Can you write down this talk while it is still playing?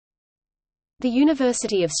The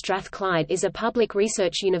University of Strathclyde is a public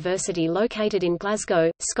research university located in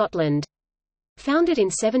Glasgow, Scotland. Founded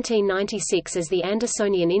in 1796 as the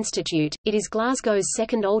Andersonian Institute, it is Glasgow's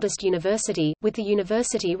second oldest university, with the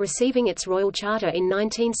university receiving its royal charter in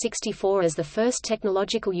 1964 as the first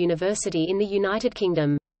technological university in the United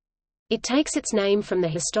Kingdom. It takes its name from the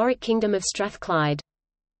historic Kingdom of Strathclyde.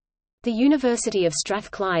 The University of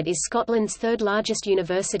Strathclyde is Scotland's third largest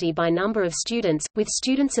university by number of students, with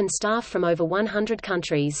students and staff from over 100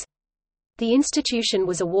 countries. The institution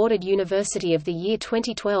was awarded University of the Year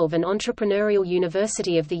 2012 and Entrepreneurial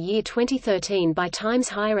University of the Year 2013 by Times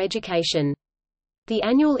Higher Education. The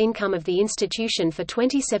annual income of the institution for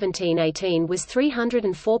 2017-18 was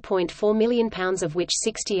 £304.4 million, of which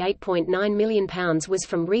 £68.9 million was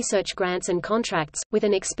from research grants and contracts, with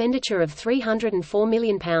an expenditure of £304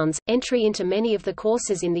 million. Entry into many of the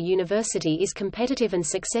courses in the university is competitive, and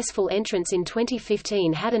successful entrants in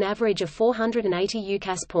 2015 had an average of 480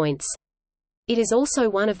 UCAS points. It is also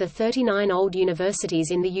one of the 39 old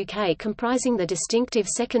universities in the UK, comprising the distinctive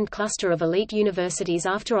second cluster of elite universities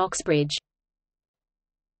after Oxbridge.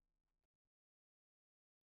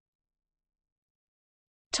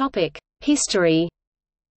 History.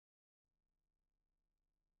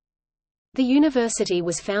 The university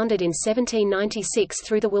was founded in 1796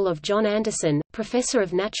 through the will of John Anderson, Professor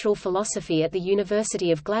of Natural Philosophy at the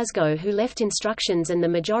University of Glasgow, who left instructions and the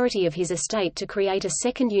majority of his estate to create a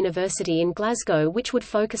second university in Glasgow which would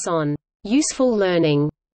focus on useful learning,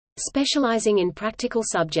 specializing in practical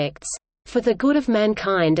subjects, for the good of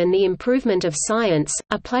mankind and the improvement of science,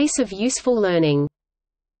 a place of useful learning.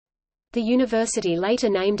 The university later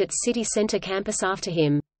named its city centre campus after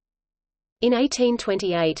him. In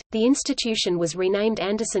 1828, the institution was renamed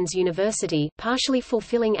Anderson's University, partially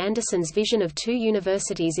fulfilling Anderson's vision of two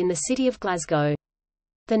universities in the city of Glasgow.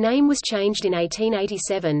 The name was changed in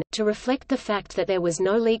 1887, to reflect the fact that there was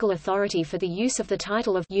no legal authority for the use of the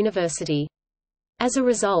title of university. As a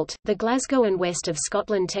result, the Glasgow and West of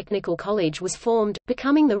Scotland Technical College was formed,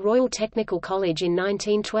 becoming the Royal Technical College in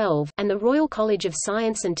 1912, and the Royal College of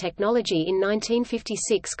Science and Technology in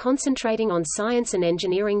 1956, concentrating on science and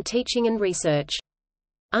engineering teaching and research.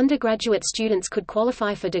 Undergraduate students could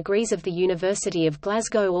qualify for degrees of the University of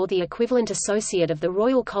Glasgow or the equivalent associate of the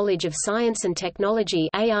Royal College of Science and Technology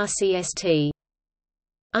 (ARCST).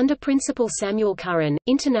 Under Principal Samuel Curran,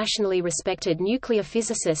 internationally respected nuclear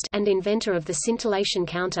physicist and inventor of the scintillation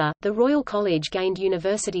counter, the Royal College gained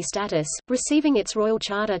university status, receiving its royal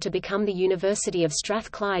charter to become the University of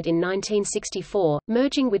Strathclyde in 1964,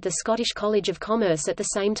 merging with the Scottish College of Commerce at the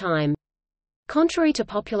same time. Contrary to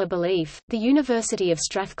popular belief, the University of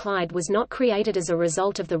Strathclyde was not created as a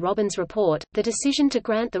result of the Robbins Report. The decision to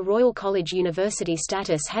grant the Royal College university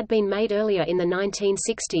status had been made earlier in the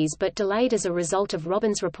 1960s but delayed as a result of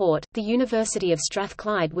Robbins Report. The University of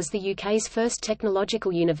Strathclyde was the UK's first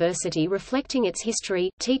technological university, reflecting its history,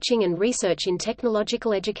 teaching and research in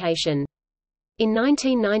technological education. In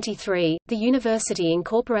 1993, the university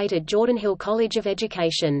incorporated Jordanhill College of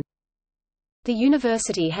Education. The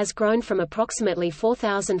university has grown from approximately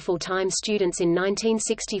 4,000 full-time students in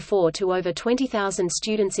 1964 to over 20,000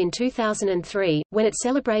 students in 2003, when it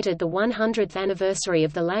celebrated the 100th anniversary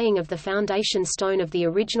of the laying of the foundation stone of the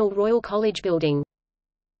original Royal College building.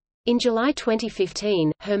 In July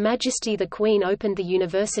 2015, Her Majesty the Queen opened the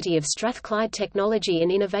University of Strathclyde Technology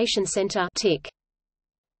and Innovation Centre (TIC).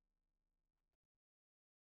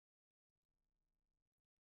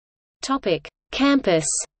 Campus.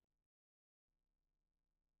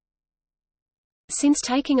 Since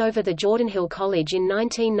taking over the Jordanhill College in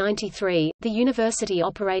 1993, the university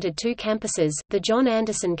operated two campuses, the John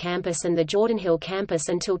Anderson campus and the Jordanhill campus,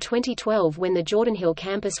 until 2012, when the Jordanhill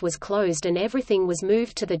campus was closed and everything was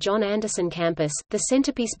moved to the John Anderson campus. The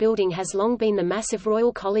centerpiece building has long been the massive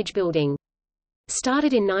Royal College building.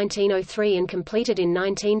 Started in 1903 and completed in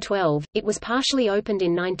 1912, it was partially opened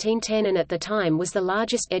in 1910 and at the time was the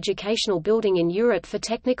largest educational building in Europe for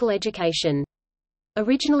technical education.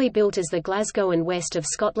 Originally built as the Glasgow and West of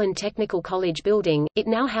Scotland Technical College building, it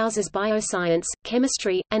now houses bioscience,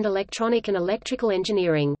 chemistry, and electronic and electrical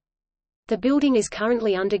engineering. The building is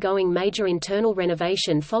currently undergoing major internal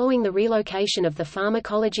renovation following the relocation of the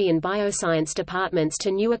pharmacology and bioscience departments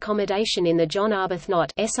to new accommodation in the John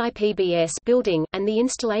Arbuthnot (SIPBS) building, and the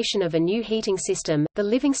installation of a new heating system. The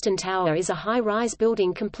Livingston Tower is a high-rise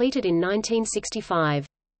building completed in 1965.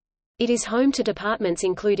 It is home to departments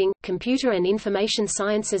including Computer and Information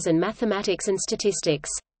Sciences and Mathematics and Statistics.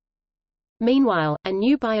 Meanwhile, a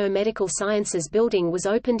new Biomedical Sciences building was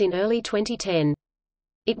opened in early 2010.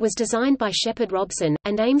 It was designed by Shepard Robson,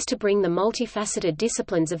 and aims to bring the multifaceted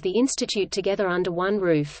disciplines of the institute together under one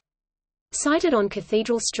roof. Sited on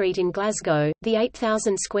Cathedral Street in Glasgow, the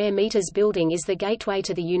 8,000 square metres building is the gateway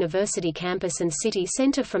to the university campus and city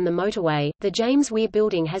centre from the motorway. The James Weir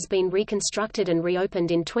Building has been reconstructed and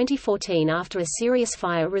reopened in 2014 after a serious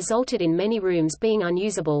fire resulted in many rooms being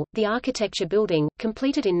unusable. The Architecture Building,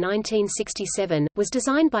 completed in 1967, was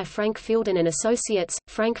designed by Frank Fielden and Associates,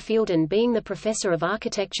 Frank Fielden being the Professor of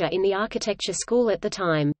Architecture in the Architecture School at the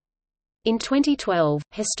time. In 2012,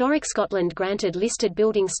 Historic Scotland granted listed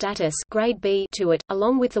building status Grade B to it,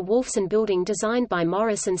 along with the Wolfson Building designed by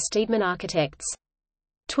Morris and Steedman Architects.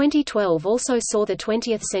 2012 also saw the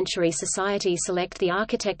 20th Century Society select the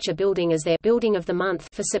Architecture Building as their Building of the Month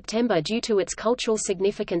for September due to its cultural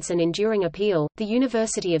significance and enduring appeal. The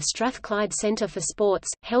University of Strathclyde Centre for Sports,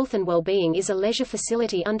 Health and Wellbeing is a leisure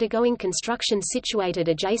facility undergoing construction situated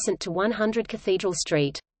adjacent to 100 Cathedral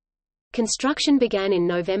Street. Construction began in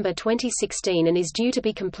November 2016 and is due to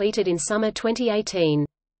be completed in summer 2018.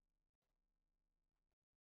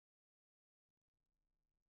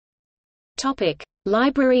 Topic: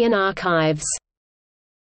 Library and Archives.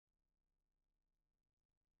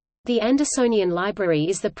 The Andersonian Library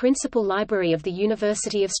is the principal library of the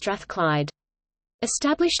University of Strathclyde.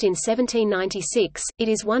 Established in 1796, it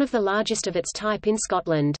is one of the largest of its type in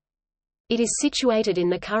Scotland. It is situated in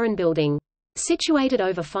the Curran Building. Situated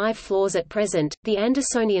over 5 floors at present, the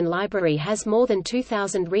Andersonian Library has more than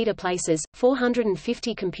 2,000 reader places,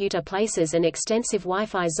 450 computer places and extensive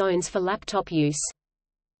Wi-Fi zones for laptop use.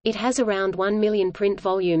 It has around 1 million print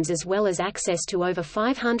volumes as well as access to over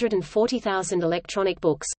 540,000 electronic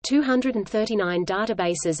books, 239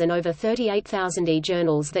 databases and over 38,000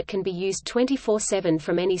 e-journals that can be used 24/7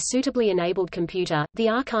 from any suitably enabled computer. The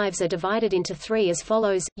archives are divided into 3 as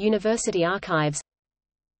follows: University Archives,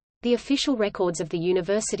 the official records of the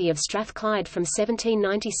University of Strathclyde from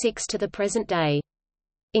 1796 to the present day.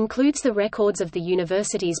 Includes the records of the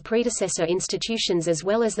university's predecessor institutions as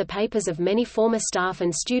well as the papers of many former staff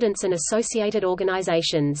and students and associated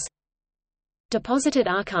organizations. Deposited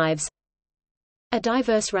archives, a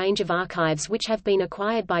diverse range of archives which have been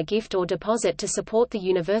acquired by gift or deposit to support the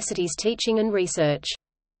university's teaching and research.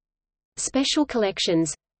 Special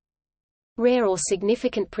collections, rare or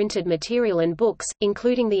significant printed material and books,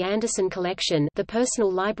 including the Anderson Collection, the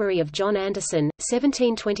personal library of John Anderson,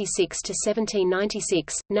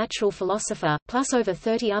 1726–1796, natural philosopher, plus over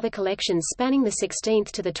 30 other collections spanning the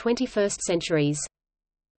 16th to the 21st centuries.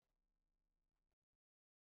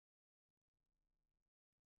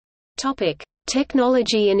 Topic: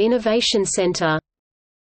 Technology and Innovation Centre.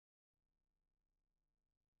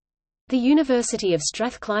 The University of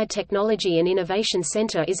Strathclyde Technology and Innovation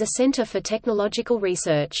Centre is a centre for technological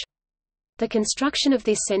research. The construction of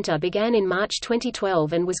this centre began in March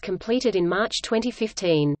 2012 and was completed in March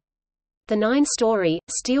 2015. The 9-story,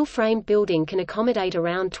 steel-framed building can accommodate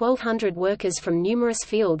around 1,200 workers from numerous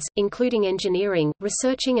fields, including engineering,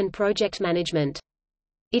 researching and project management.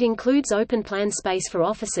 It includes open-plan space for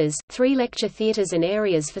offices, 3 lecture theatres and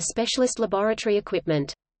areas for specialist laboratory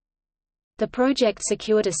equipment. The project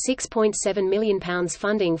secured a £6.7 million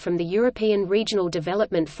funding from the European Regional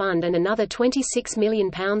Development Fund and another £26 million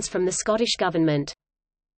from the Scottish Government.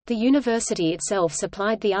 The university itself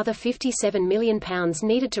supplied the other £57 million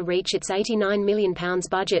needed to reach its £89 million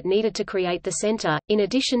budget needed to create the centre. In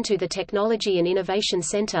addition to the Technology and Innovation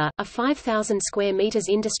Centre, a 5,000 square metres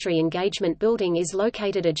industry engagement building is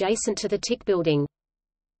located adjacent to the TIC building.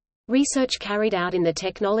 Research carried out in the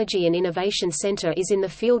Technology and Innovation Centre is in the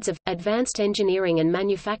fields of, advanced engineering and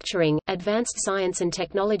manufacturing, advanced science and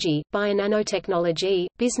technology, bio-nanotechnology,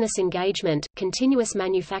 business engagement, continuous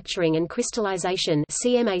manufacturing and crystallization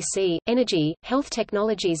 (CMAC), energy, health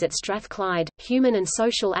technologies at Strathclyde, human and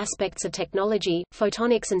social aspects of technology,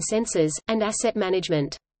 photonics and sensors, and asset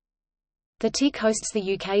management. The TIC hosts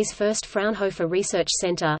the UK's first Fraunhofer Research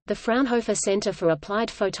Centre. The Fraunhofer Centre for Applied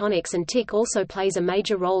Photonics and TIC also plays a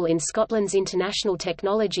major role in Scotland's International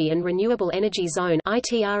Technology and Renewable Energy Zone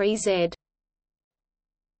 (ITREZ).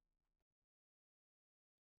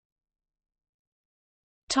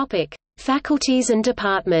 Topic: Faculties and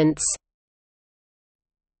departments.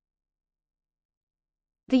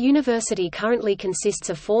 The university currently consists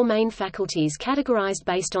of 4 main faculties categorized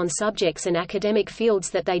based on subjects and academic fields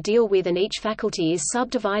that they deal with, and each faculty is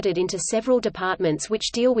subdivided into several departments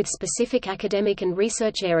which deal with specific academic and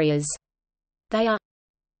research areas. They are: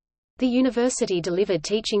 the university delivered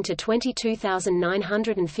teaching to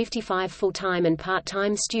 22,955 full-time and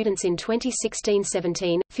part-time students in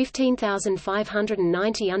 2016-17,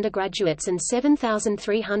 15,590 undergraduates and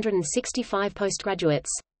 7,365 postgraduates.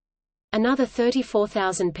 Another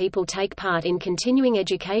 34,000 people take part in continuing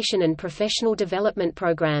education and professional development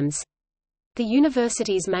programs. The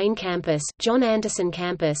university's main campus, John Anderson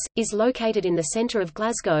Campus, is located in the centre of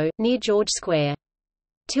Glasgow, near George Square.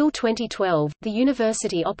 Till 2012, the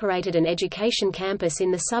university operated an education campus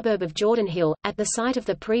in the suburb of Jordanhill, at the site of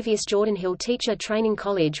the previous Jordanhill Teacher Training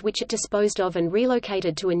College, which it disposed of and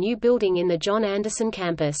relocated to a new building in the John Anderson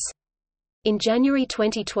campus. In January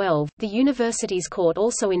 2012, the university's court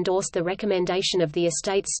also endorsed the recommendation of the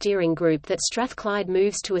Estates Steering Group that Strathclyde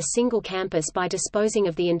moves to a single campus by disposing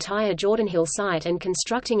of the entire Jordanhill site and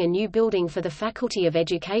constructing a new building for the Faculty of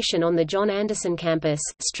Education on the John Anderson campus.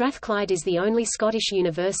 Strathclyde is the only Scottish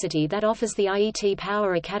university that offers the IET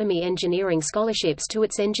Power Academy engineering scholarships to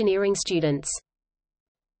its engineering students.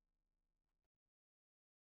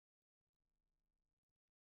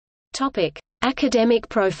 Topic: Academic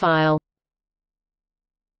profile.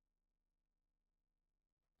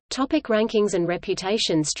 Topic: rankings and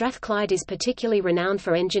reputation. Strathclyde is particularly renowned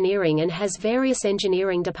for engineering and has various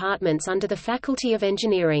engineering departments under the Faculty of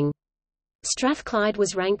Engineering. Strathclyde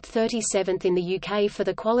was ranked 37th in the UK for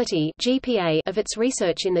the quality (GPA) of its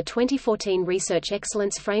research in the 2014 Research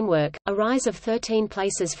Excellence Framework, a rise of 13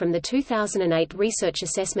 places from the 2008 Research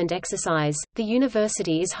Assessment Exercise. The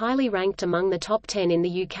university is highly ranked among the top 10 in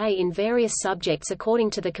the UK in various subjects according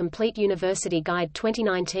to the Complete University Guide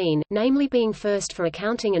 2019, namely being first for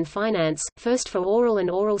Accounting and Finance, first for Oral and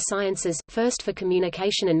Oral Sciences, first for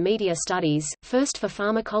Communication and Media Studies, first for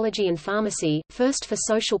Pharmacology and Pharmacy, first for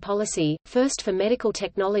Social Policy, first for Medical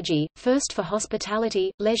Technology, first for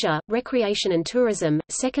Hospitality, Leisure, Recreation and Tourism,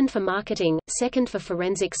 second for Marketing, second for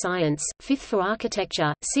Forensic Science, fifth for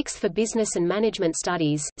Architecture, sixth for Business and Management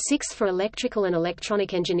Studies, sixth for Electrical and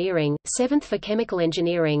Electronic Engineering, seventh for Chemical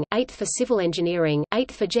Engineering, eighth for Civil Engineering,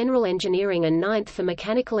 eighth for General Engineering and ninth for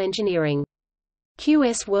Mechanical Engineering.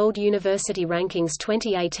 QS World University Rankings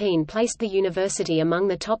 2018 placed the university among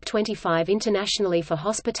the top 25 internationally for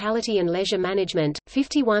hospitality and leisure management,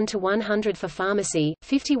 51 to 100 for pharmacy,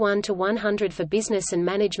 51 to 100 for business and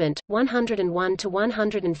management, 101 to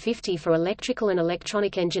 150 for electrical and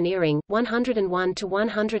electronic engineering, 101 to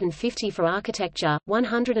 150 for architecture,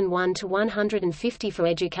 101 to 150 for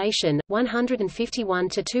education, 151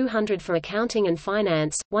 to 200 for accounting and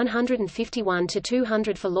finance, 151 to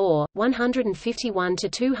 200 for law, 151 to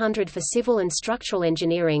 200 for civil and structural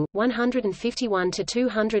engineering, 151 to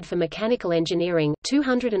 200 for mechanical engineering,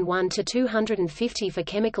 201 to 250 for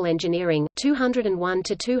chemical engineering, 201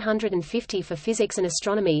 to 250 for physics and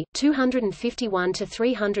astronomy, 251 to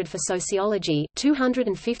 300 for sociology,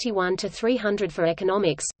 251 to 300 for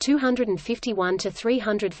economics, 251 to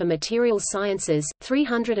 300 for materials sciences,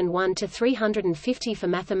 301 to 350 for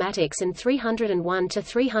mathematics and 301 to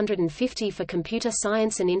 350 for computer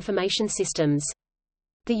science and information systems.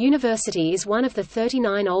 The university is one of the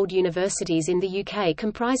 39 old universities in the UK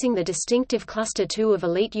comprising the distinctive Cluster 2 of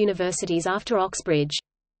elite universities after Oxbridge.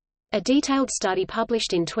 A detailed study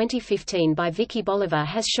published in 2015 by Vicky Bolivar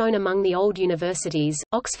has shown among the old universities,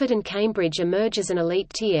 Oxford and Cambridge emerge as an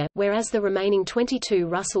elite tier, whereas the remaining 22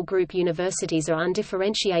 Russell Group universities are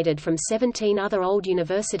undifferentiated from 17 other old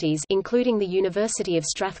universities including the University of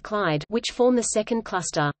Strathclyde, which form the second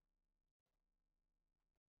cluster.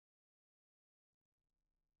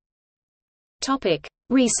 Topic: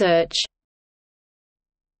 Research.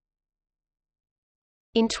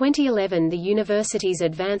 In 2011, the university's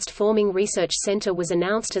Advanced Forming Research Centre was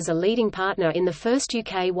announced as a leading partner in the first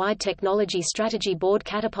UK-wide Technology Strategy Board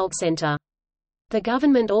Catapult Centre. The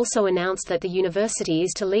government also announced that the university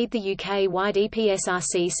is to lead the UK-wide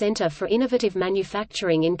EPSRC Centre for Innovative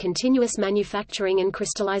Manufacturing in Continuous Manufacturing and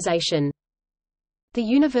Crystallisation. The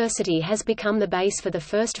university has become the base for the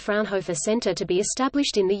first Fraunhofer Centre to be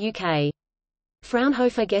established in the UK.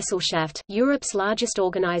 Fraunhofer Gesellschaft, Europe's largest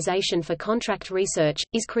organization for contract research,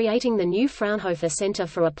 is creating the new Fraunhofer Center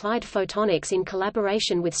for Applied Photonics in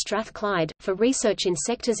collaboration with Strathclyde, for research in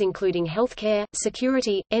sectors including healthcare,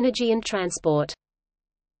 security, energy and transport.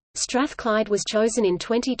 Strathclyde was chosen in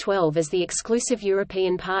 2012 as the exclusive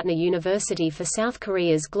European partner university for South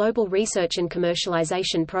Korea's Global Research and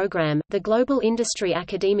Commercialization Program, the Global Industry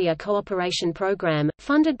Academia Cooperation Program,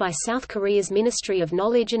 funded by South Korea's Ministry of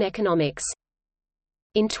Knowledge and Economics.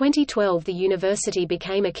 In 2012 the university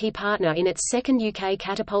became a key partner in its second UK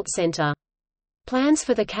Catapult Centre. Plans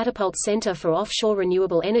for the Catapult Centre for Offshore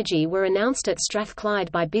Renewable Energy were announced at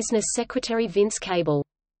Strathclyde by Business Secretary Vince Cable.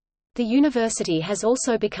 The university has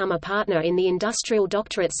also become a partner in the Industrial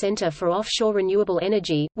Doctorate Centre for Offshore Renewable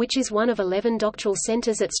Energy, which is one of 11 doctoral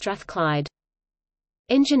centres at Strathclyde.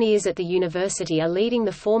 Engineers at the university are leading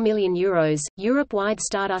the €4 million Europe-wide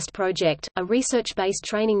Stardust project, a research-based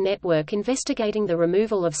training network investigating the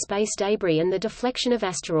removal of space debris and the deflection of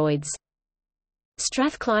asteroids.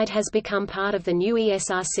 Strathclyde has become part of the new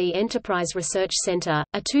ESRC Enterprise Research Centre,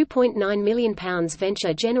 a £2.9 million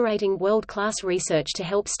venture generating world-class research to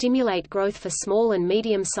help stimulate growth for small and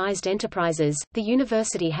medium-sized enterprises. The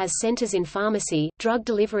university has centres in pharmacy, drug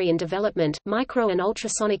delivery and development, micro and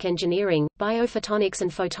ultrasonic engineering, biophotonics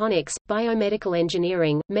and photonics, biomedical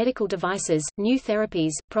engineering, medical devices, new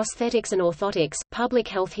therapies, prosthetics and orthotics, public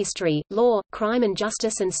health history, law, crime and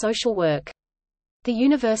justice and social work. The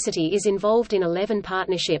university is involved in 11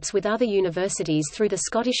 partnerships with other universities through the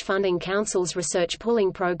Scottish Funding Council's Research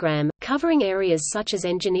Pooling Programme, covering areas such as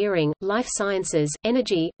engineering, life sciences,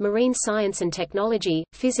 energy, marine science and technology,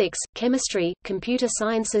 physics, chemistry, computer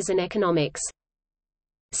sciences and economics.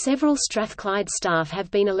 Several Strathclyde staff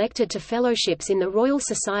have been elected to fellowships in the Royal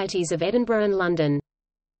Societies of Edinburgh and London.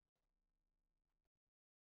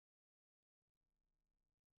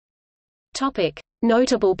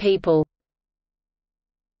 Notable people.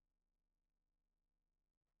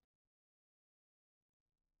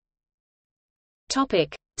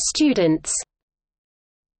 Students.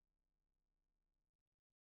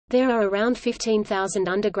 There are around 15,000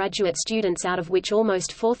 undergraduate students, out of which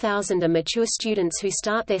almost 4,000 are mature students who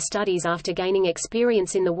start their studies after gaining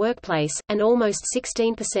experience in the workplace, and almost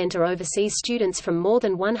 16% are overseas students from more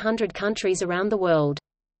than 100 countries around the world.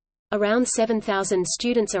 Around 7,000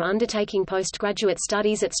 students are undertaking postgraduate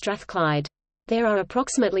studies at Strathclyde. There are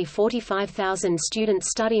approximately 45,000 students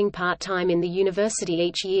studying part-time in the university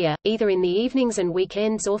each year, either in the evenings and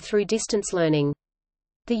weekends or through distance learning.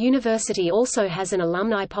 The university also has an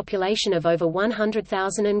alumni population of over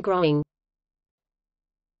 100,000 and growing.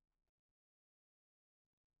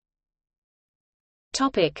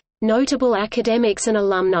 Notable academics and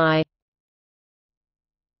alumni.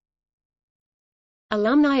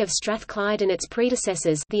 Alumni of Strathclyde and its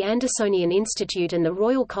predecessors, the Andersonian Institute and the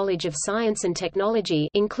Royal College of Science and Technology,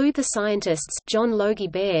 include the scientists, John Logie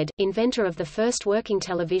Baird, inventor of the first working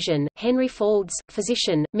television, Henry Faulds,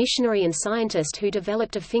 physician, missionary and scientist who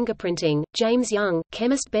developed a fingerprinting, James Young,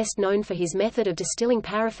 chemist best known for his method of distilling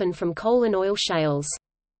paraffin from coal and oil shales.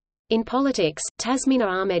 In politics, Tasmina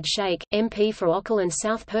Ahmed Sheikh, MP for Ochil and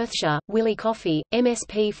South Perthshire, Willie Coffey,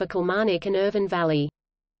 MSP for Kilmarnock and Irvine Valley.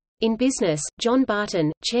 In business, John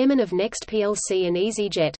Barton, chairman of Next plc and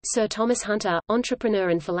EasyJet, Sir Thomas Hunter, entrepreneur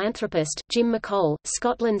and philanthropist, Jim McColl,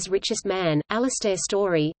 Scotland's richest man, Alastair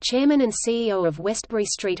Storey, chairman and CEO of Westbury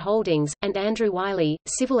Street Holdings, and Andrew Wiley,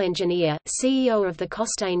 civil engineer, CEO of the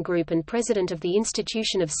Costain Group and president of the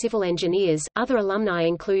Institution of Civil Engineers. Other alumni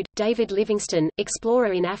include David Livingstone,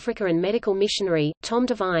 explorer in Africa and medical missionary, Tom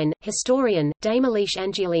Devine, historian, Dame Alice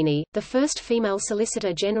Angiolini, the first female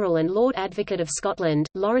Solicitor General and Lord Advocate of Scotland,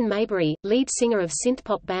 Lauren Maybury, lead singer of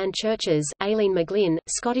synthpop band Churches, Aileen McGlynn,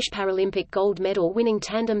 Scottish Paralympic gold medal winning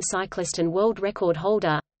tandem cyclist and world record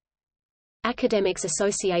holder. Academics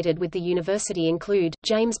associated with the university include,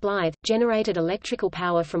 James Blythe, generated electrical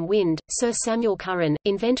power from wind, Sir Samuel Curran,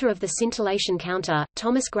 inventor of the scintillation counter,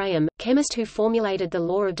 Thomas Graham, chemist who formulated the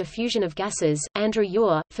law of diffusion of gases, Andrew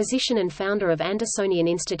Ure, physician and founder of Andersonian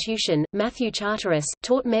Institution, Matthew Charteris,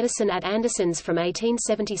 taught medicine at Anderson's from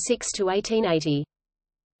 1876 to 1880.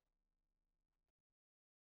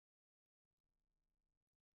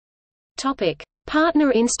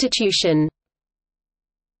 Partner institution.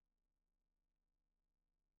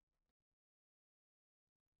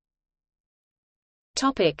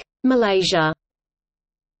 Malaysia.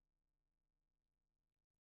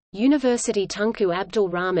 University Tunku Abdul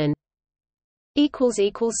Rahman.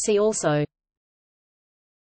 See also